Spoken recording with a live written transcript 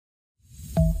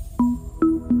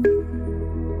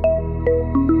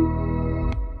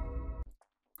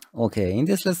Okay, in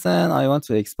this lesson, I want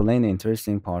to explain the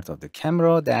interesting part of the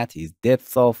camera, that is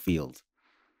depth of field.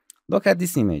 Look at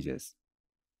these images.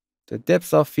 The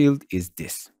depth of field is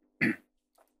this.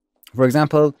 For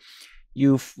example,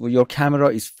 your camera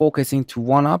is focusing to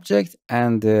one object,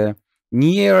 and the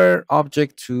near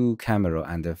object to camera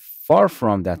and the far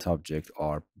from that object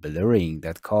are blurring.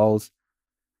 That calls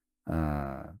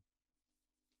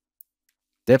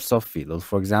depth of field.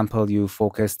 For example, you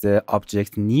focus the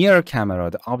object near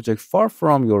camera, the object far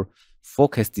from your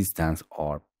focus distance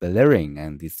are blurring,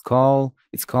 and it's called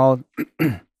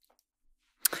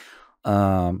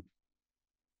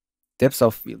depth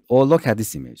of field. Or look at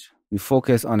this image. We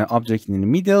focus on an object in the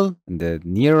middle, and the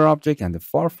near object and the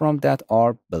far from that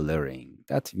are blurring.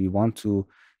 That we want to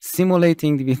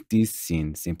simulating with this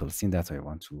scene, simple scene that I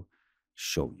want to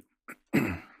show you.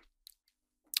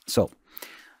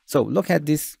 So look at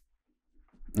this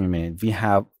image. We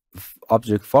have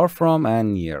object far from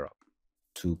and near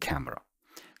to camera.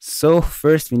 So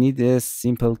first we need a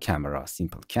simple camera,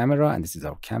 and this is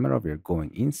our camera. We're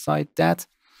going inside that.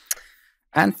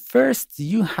 And first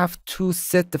you have to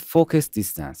set the focus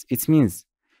distance. It means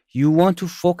you want to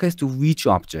focus to which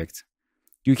object.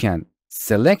 You can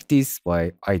select this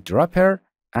by eyedropper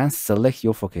and select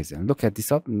your focus. And look at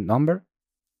this number.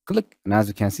 Click, and as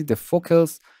you can see, the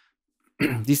focus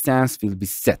distance will be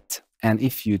set. And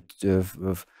if you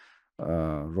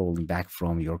rolling back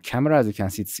from your camera, as you can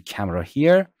see, it's the camera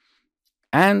here,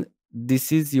 and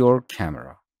this is your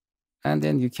camera. And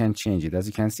then you can change it. As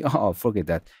you can see, oh, forget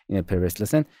that in a previous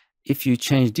lesson. If you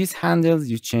change these handles,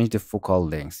 you change the focal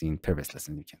length. In previous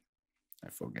lesson, you can. I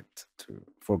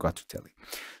forgot to tell you.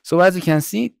 So as you can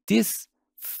see, this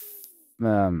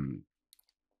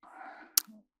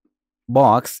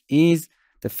box is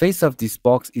the face of this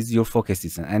box is your focus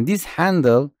distance, and this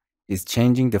handle is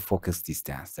changing the focus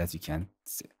distance, as you can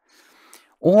see.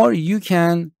 Or you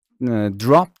can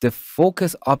drop the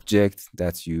focus object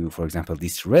that you, for example,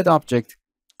 this red object,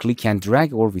 click and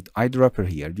drag, or with eyedropper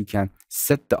here, you can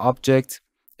set the object,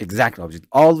 exact object,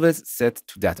 always set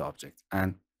to that object.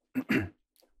 And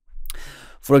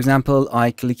for example, I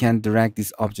click and drag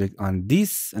this object on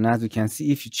this, and as you can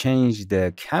see, if you change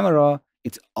the camera,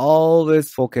 it's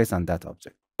always focused on that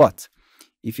object. But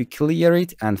if you clear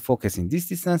it and focus in this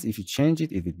distance, if you change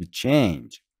it, it will be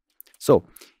changed. So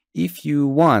if you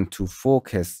want to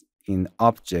focus in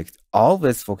object,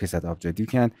 always focus at object, you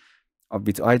can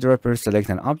with eyedropper select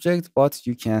an object, but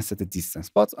you can set a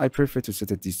distance. But I prefer to set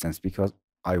a distance because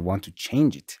I want to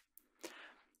change it.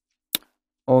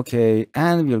 Okay,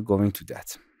 and we're going to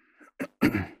that.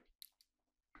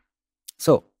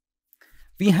 So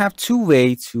we have two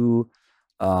ways to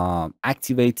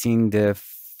activating the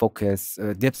focus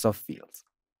depth of field.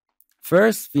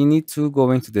 First, we need to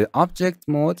go into the object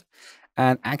mode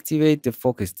and activate the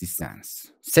focus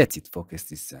distance, set it focus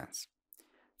distance.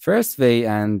 First way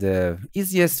and the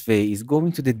easiest way is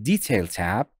going to the detail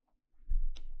tab,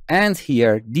 and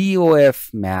here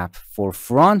DOF map for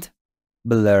front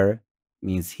blur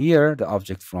means here the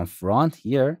object from front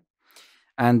here,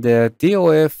 and the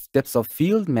DOF depth of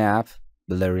field map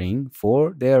blurring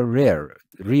for the rear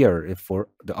for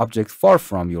the object far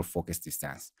from your focus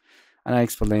distance. And I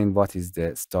explain what is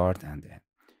the start and end.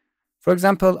 For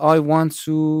example, I want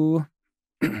to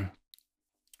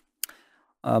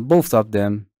both of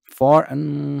them far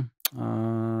and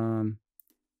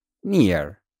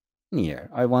near.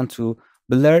 I want to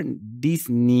blur this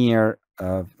near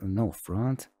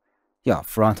front. Yeah,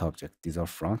 front object. These are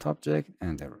front object,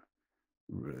 and the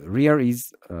rear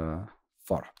is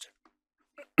far object.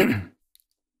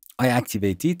 I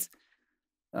activate it.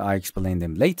 I explain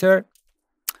them later.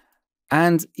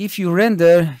 And if you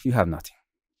render, you have nothing,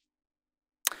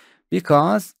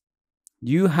 because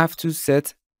you have to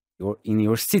set in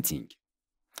your setting.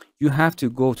 You have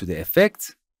to go to the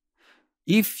effect.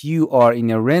 If you are in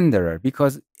a renderer,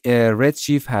 because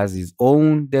Redshift has its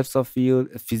own depth of field,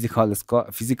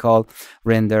 physical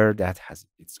render that has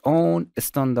its own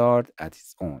standard at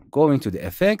its own. Going to the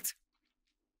effect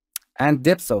and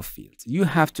depth of field, you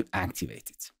have to activate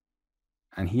it.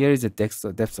 And here is the depth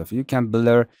of field. You can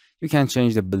blur, you can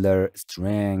change the blur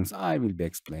strengths. I will be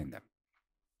explaining them.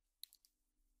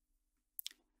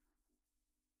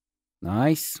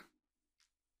 Nice.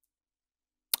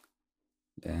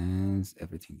 Then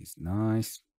everything is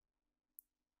nice.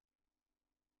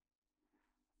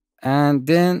 And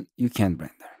then you can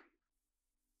render.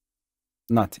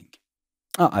 Nothing.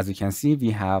 As you can see,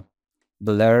 we have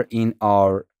blur in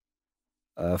our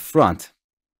front.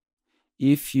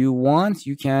 If you want,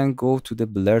 you can go to the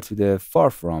blur to the far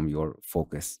from your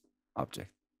focus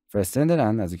object. First render,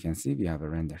 and as you can see, we have a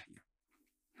render here.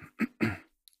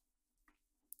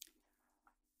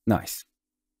 Nice.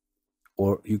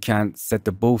 Or you can set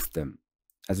the both them.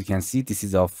 As you can see, this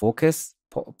is our focus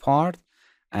part,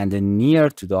 and then near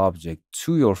to the object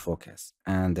to your focus,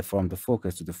 and from the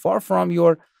focus to the far from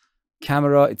your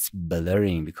camera, it's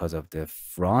blurring because of the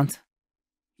front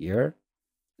here,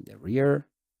 the rear,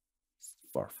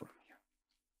 far from here.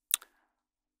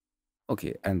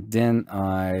 Okay, and then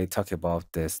I talk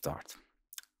about the start.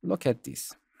 Look at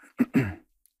this.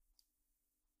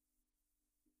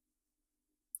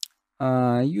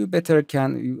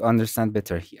 You understand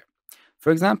better here.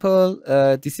 For example,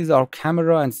 this is our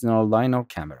camera and it's our line of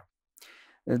camera.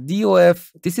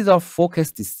 DOF, this is our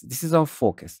focus. This is our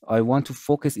focus. I want to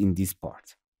focus in this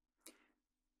part.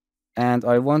 And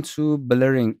I want to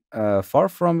blurring far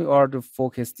from or the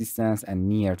focus distance and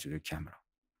near to the camera.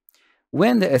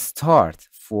 When the start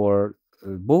for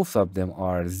both of them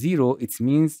are 0, it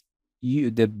means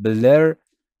the blur,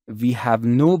 we have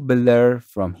no blur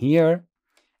from here,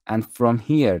 and from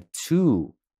here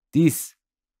to this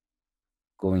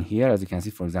going here, as you can see,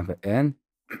 for example, n,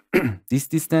 this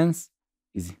distance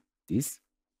is this.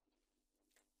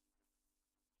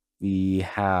 We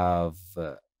have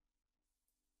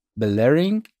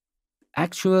blurring.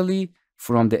 Actually,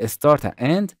 from the start and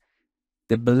end,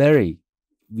 the blurring,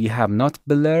 we have not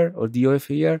blur or DOF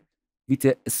here with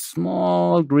a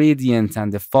small gradient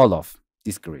and the fall of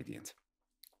this gradient.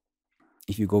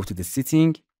 If you go to the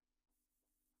setting,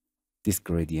 this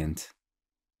gradient,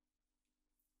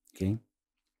 okay,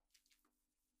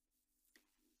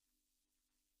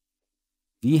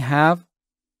 we have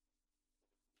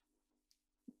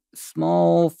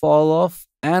small fall off,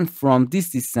 and from this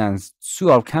distance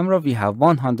to our camera, we have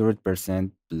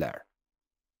 100% blur.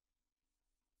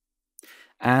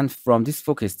 And from this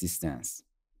focus distance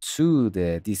to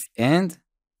this end,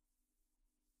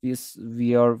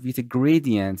 we are with a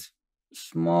gradient,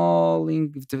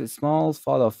 with the small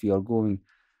fall off, we are going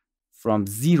from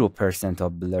 0%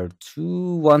 of blur to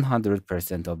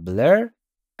 100% of blur.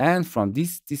 And from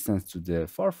this distance to the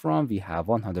far from, we have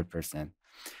 100%.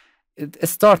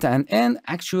 Start and end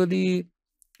actually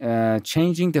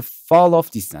changing the fall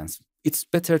off distance. It's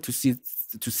better to say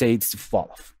it's fall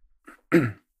off.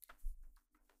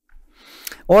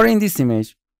 Or in this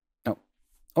image,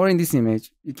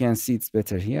 you can see it's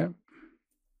better here.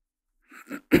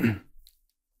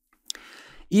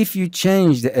 If you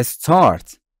change the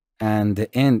start and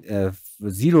the end of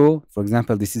 0, for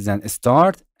example, this is a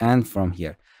start, and from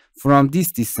here, from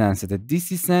this distance to this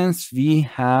distance, we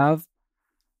have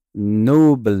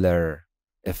no blur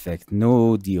effect,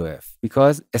 no DOF,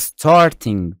 because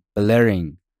starting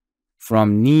blurring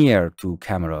from near to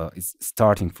camera is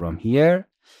starting from here,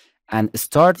 and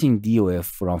starting DOF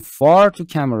from far to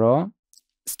camera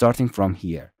starting from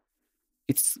here.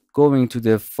 It's going to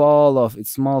the fall off,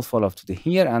 it's small fall off to the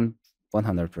here, and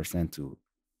 100% to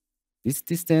this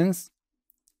distance,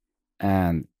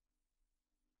 and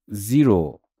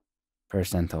 0%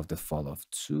 of the fall off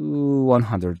to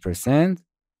 100%.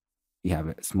 We have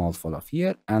a small fall off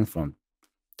here, and from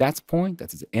that point,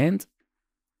 that is the end,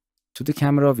 to the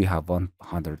camera, we have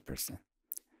 100%.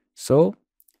 So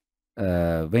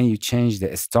when you change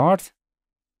the start,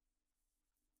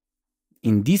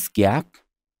 in this gap,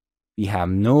 we have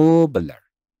no blur.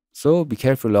 So be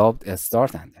careful of the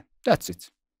start and end. That's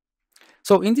it.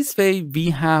 So in this way, we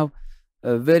have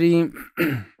a very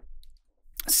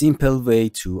simple way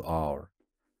to our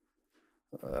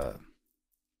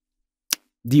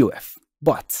DOF.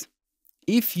 But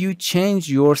if you change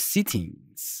your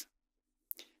settings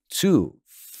to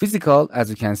physical, as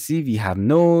you can see, we have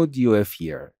no DOF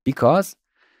here because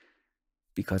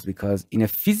in a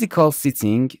physical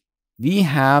setting, we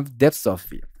have depth of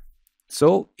field.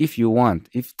 So if you want,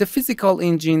 if the physical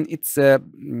engine, it's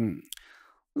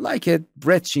like a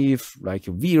Redshift, like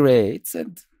a V-Ray,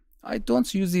 I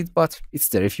don't use it, but it's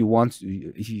there. If you want,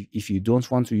 if you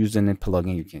don't want to use any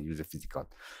plugin, you can use a physical.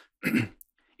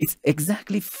 It's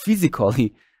exactly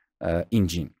physically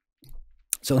engine.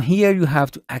 So here you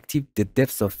have to activate the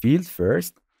depth of field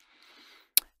first,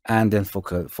 and then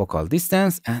focal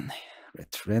distance, and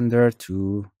render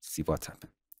to see what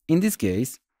happens. In this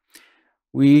case,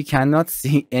 we cannot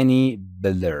see any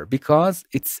blur because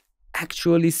it's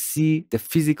actually see the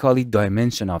physically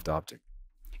dimension of the object.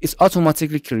 It's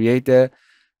automatically create the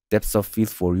depth of field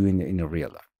for you in the real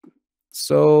life.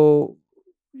 So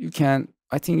you can,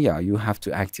 I think, yeah, you have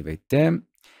to activate them.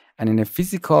 And in a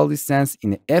physical distance,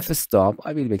 in f-stop,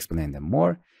 I will explain them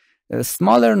more. The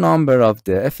smaller number of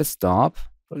the f-stop,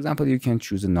 for example, you can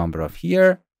choose a number of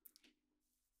here.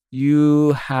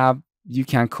 You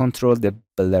can control the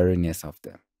blurriness of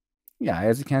them. Yeah,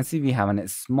 as you can see, we have a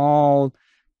small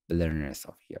blurriness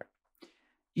of here.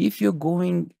 If you're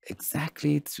going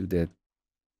exactly to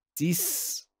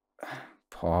this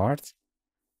part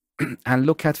and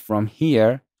look at from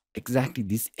here, exactly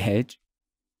this edge,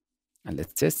 and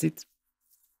let's test it.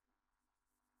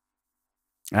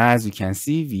 As you can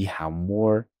see, we have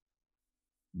more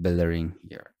blurring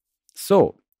here.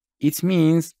 So it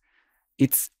means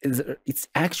it's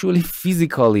actually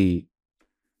physically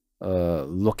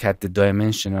look at the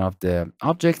dimension of the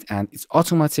object, and it's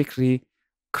automatically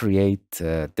create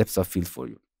depth of field for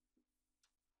you.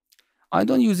 I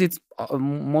don't use it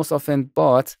most often,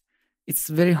 but it's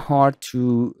very hard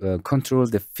to control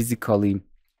the physical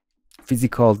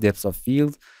depth of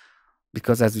field,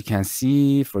 because as you can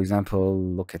see, for example,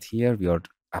 look at here, we are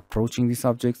approaching this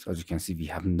object. As you can see, we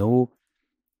have no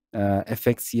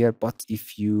effects here, but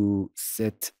if you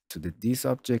set to this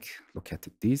object, look at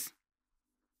this.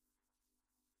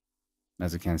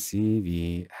 As you can see,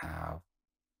 we have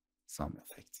some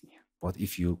effects here. But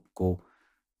if you go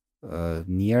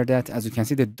near that, as you can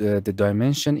see, the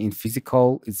dimension in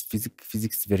physical is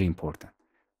physics is very important.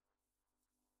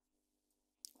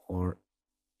 Or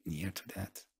near to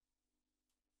that,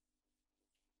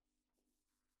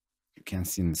 you can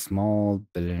see in small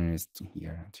blurriness to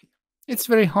here and here. It's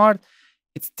very hard.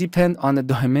 It depends on the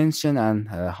dimension and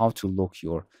how to look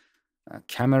your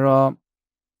camera,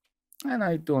 and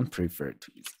I don't prefer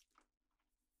to use it.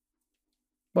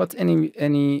 But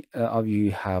any of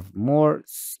you have more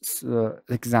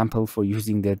example for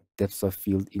using the depth of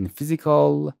field in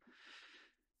physical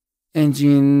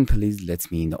engine, please let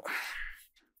me know.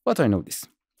 But I know this.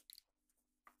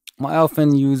 I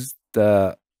often use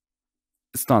the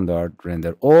standard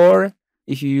render, or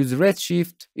if you use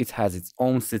Redshift, it has its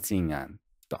own setting and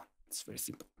done. It's very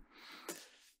simple.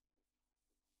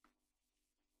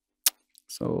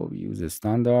 So we use a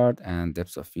standard and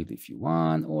depth of field if you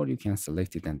want, or you can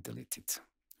select it and delete it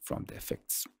from the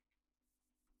effects.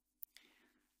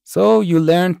 So you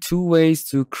learn two ways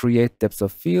to create depth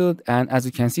of field, and as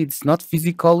you can see, it's not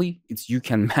physically, it's you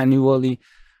can manually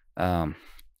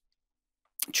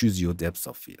choose your depth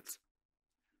of field.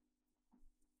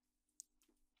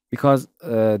 Because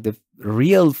the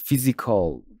real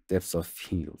physical depth of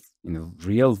field in the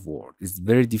real world is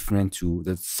very different to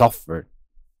the software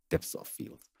depth of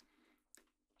field.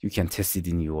 You can test it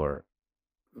in your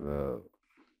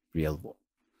real world.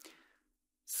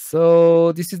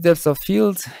 So this is depth of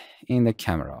field in the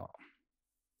camera.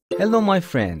 Hello my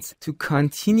friends, to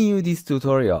continue these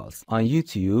tutorials on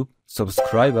YouTube,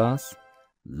 subscribe us,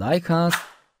 like us,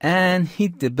 and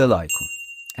hit the bell icon.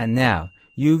 And now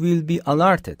you will be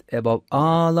alerted about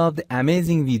all of the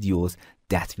amazing videos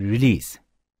that we release.